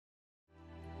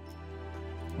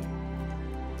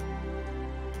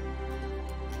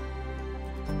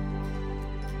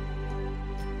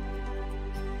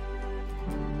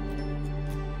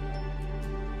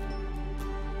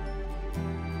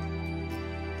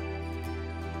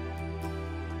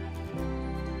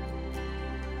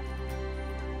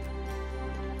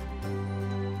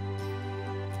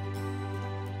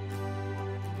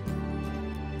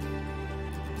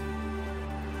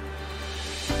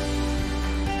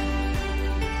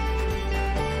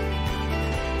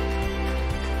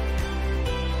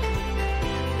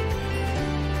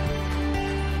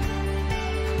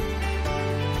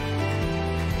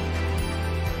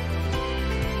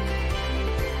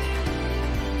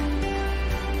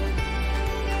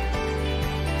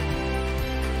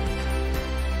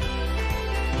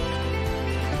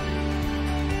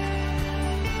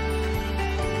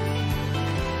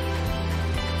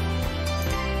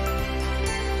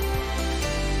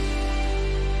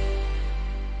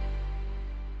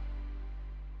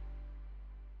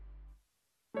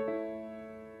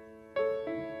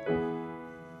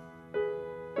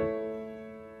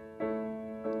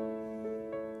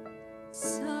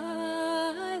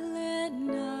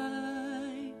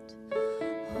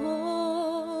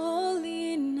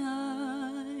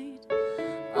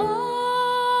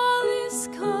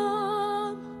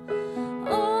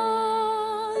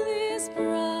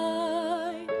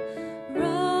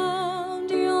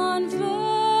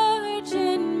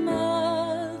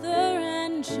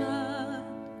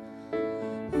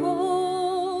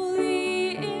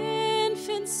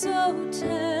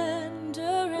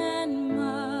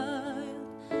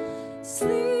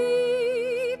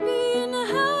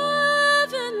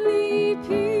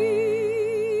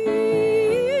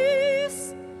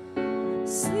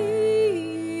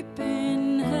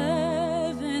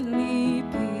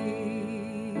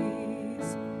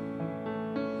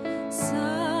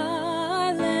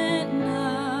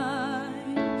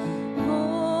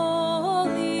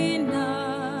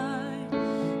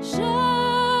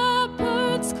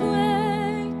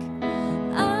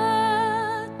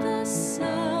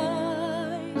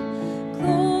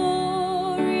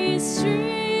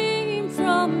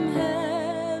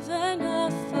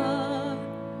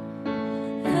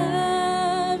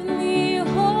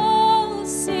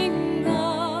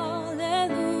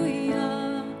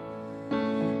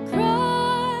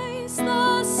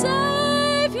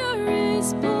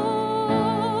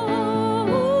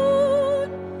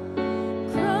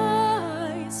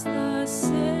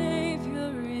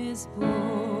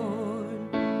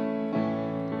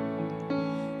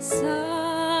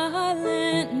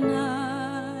Silent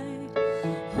night,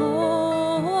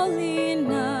 holy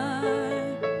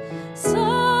night,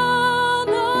 Son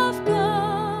of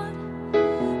God,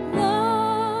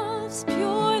 love's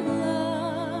pure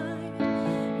light,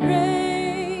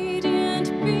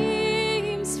 radiant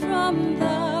beams from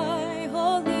thy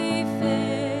holy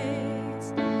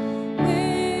face,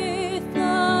 with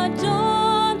the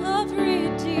dawn of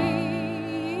redeeming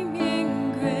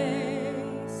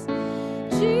grace.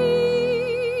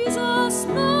 Jesus,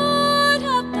 Lord,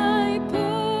 at thy birth.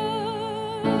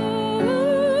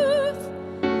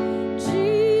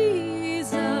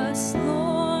 Jesus,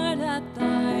 Lord, at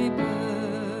thy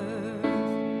birth.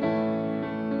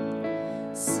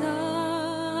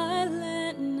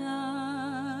 Silent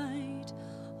night,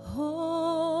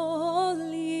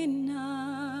 holy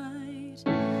night,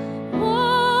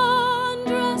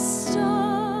 wondrous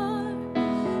star,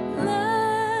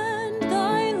 lend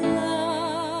thy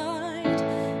light.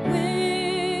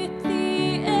 With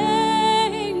the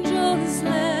angels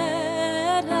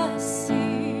let us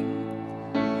sing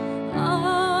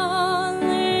Alleluia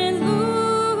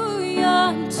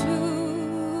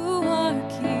to our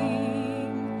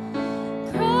King.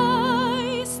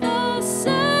 Christ the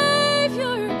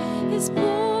Savior is born.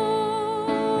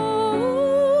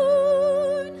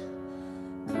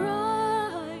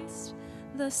 Christ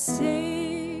the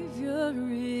Savior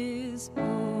is born.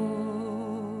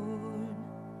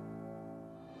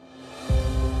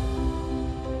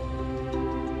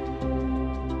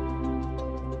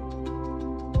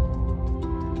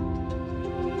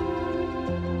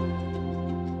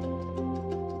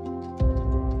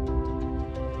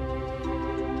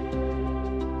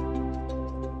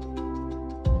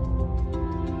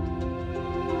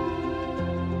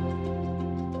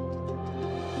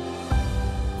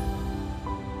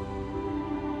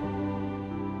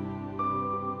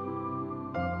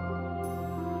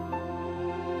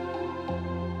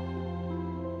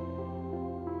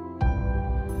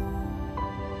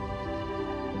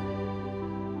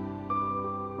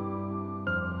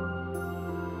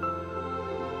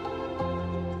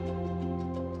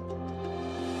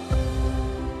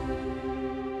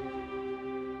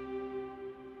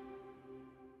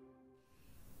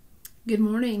 Good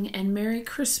morning and Merry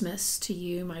Christmas to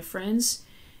you, my friends.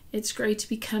 It's great to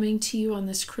be coming to you on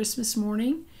this Christmas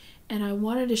morning, and I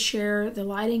wanted to share the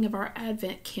lighting of our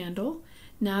Advent candle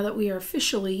now that we are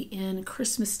officially in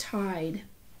Christmas tide.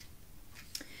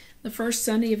 The first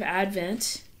Sunday of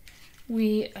Advent,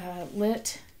 we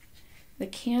lit the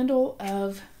candle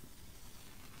of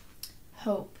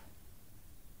hope,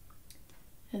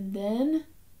 and then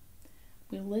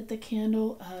we lit the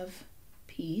candle of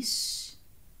peace,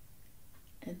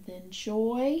 and then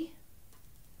joy,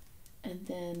 and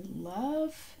then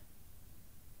love.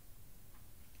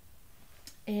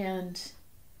 And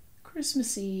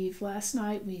Christmas Eve, last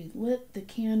night, we lit the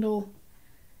candle,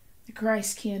 the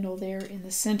Christ candle there in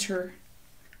the center.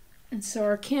 And so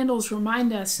our candles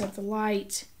remind us of the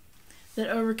light that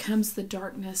overcomes the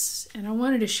darkness. And I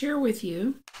wanted to share with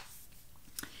you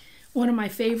one of my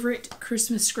favorite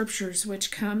Christmas scriptures,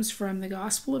 which comes from the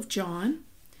Gospel of John,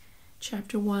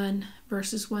 chapter 1,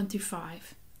 verses 1 through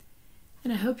 5.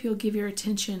 And I hope you'll give your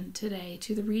attention today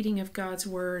to the reading of God's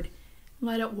Word.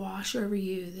 Let it wash over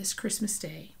you this Christmas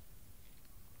day.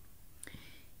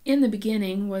 In the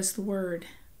beginning was the Word,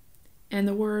 and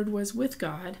the Word was with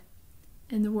God,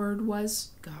 and the Word was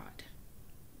God.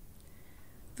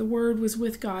 The Word was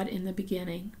with God in the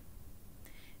beginning.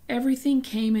 Everything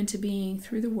came into being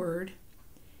through the Word,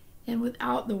 and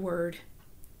without the Word,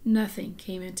 nothing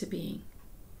came into being.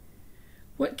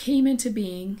 What came into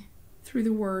being through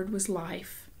the Word was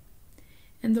life,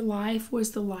 and the life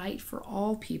was the light for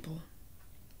all people.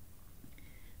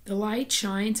 The light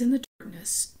shines in the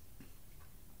darkness,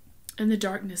 and the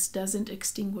darkness doesn't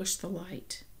extinguish the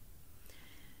light.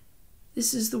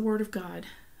 This is the Word of God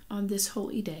on this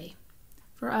holy day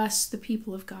for us, the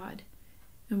people of God,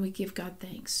 and we give God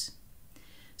thanks.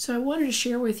 So I wanted to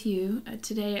share with you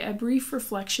today a brief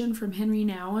reflection from Henry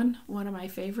Nouwen, one of my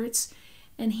favorites.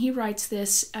 And he writes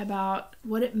this about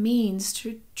what it means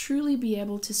to truly be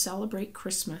able to celebrate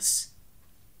Christmas.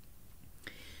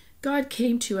 God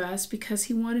came to us because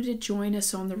he wanted to join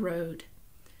us on the road,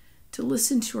 to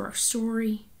listen to our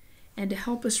story, and to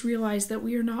help us realize that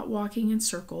we are not walking in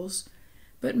circles,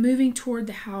 but moving toward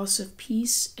the house of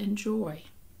peace and joy.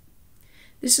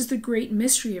 This is the great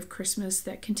mystery of Christmas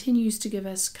that continues to give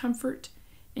us comfort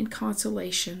and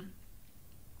consolation.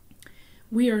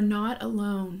 We are not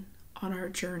alone on our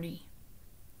journey.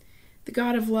 The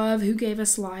God of love who gave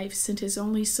us life sent his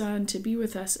only Son to be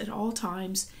with us at all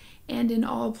times and in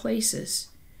all places,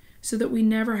 so that we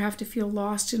never have to feel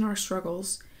lost in our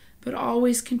struggles, but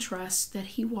always can trust that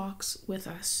He walks with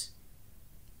us.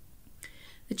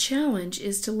 The challenge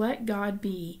is to let God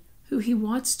be who He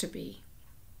wants to be.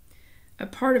 A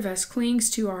part of us clings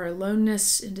to our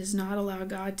aloneness and does not allow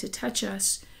God to touch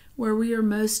us where we are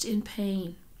most in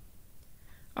pain.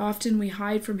 Often we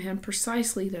hide from Him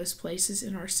precisely those places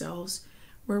in ourselves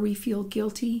where we feel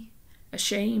guilty,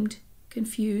 ashamed,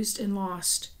 confused, and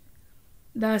lost.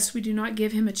 Thus, we do not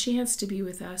give Him a chance to be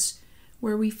with us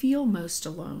where we feel most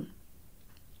alone.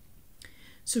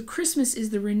 So Christmas is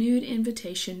the renewed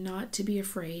invitation not to be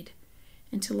afraid,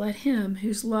 and to let Him,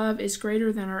 whose love is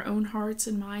greater than our own hearts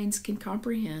and minds can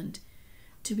comprehend,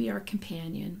 to be our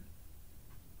companion.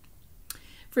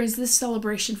 Friends, this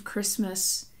celebration of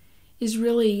Christmas is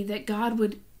really that God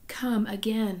would come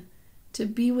again to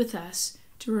be with us,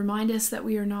 to remind us that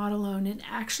we are not alone, and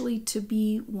actually to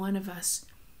be one of us.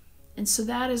 And so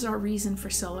that is our reason for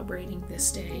celebrating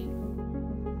this day.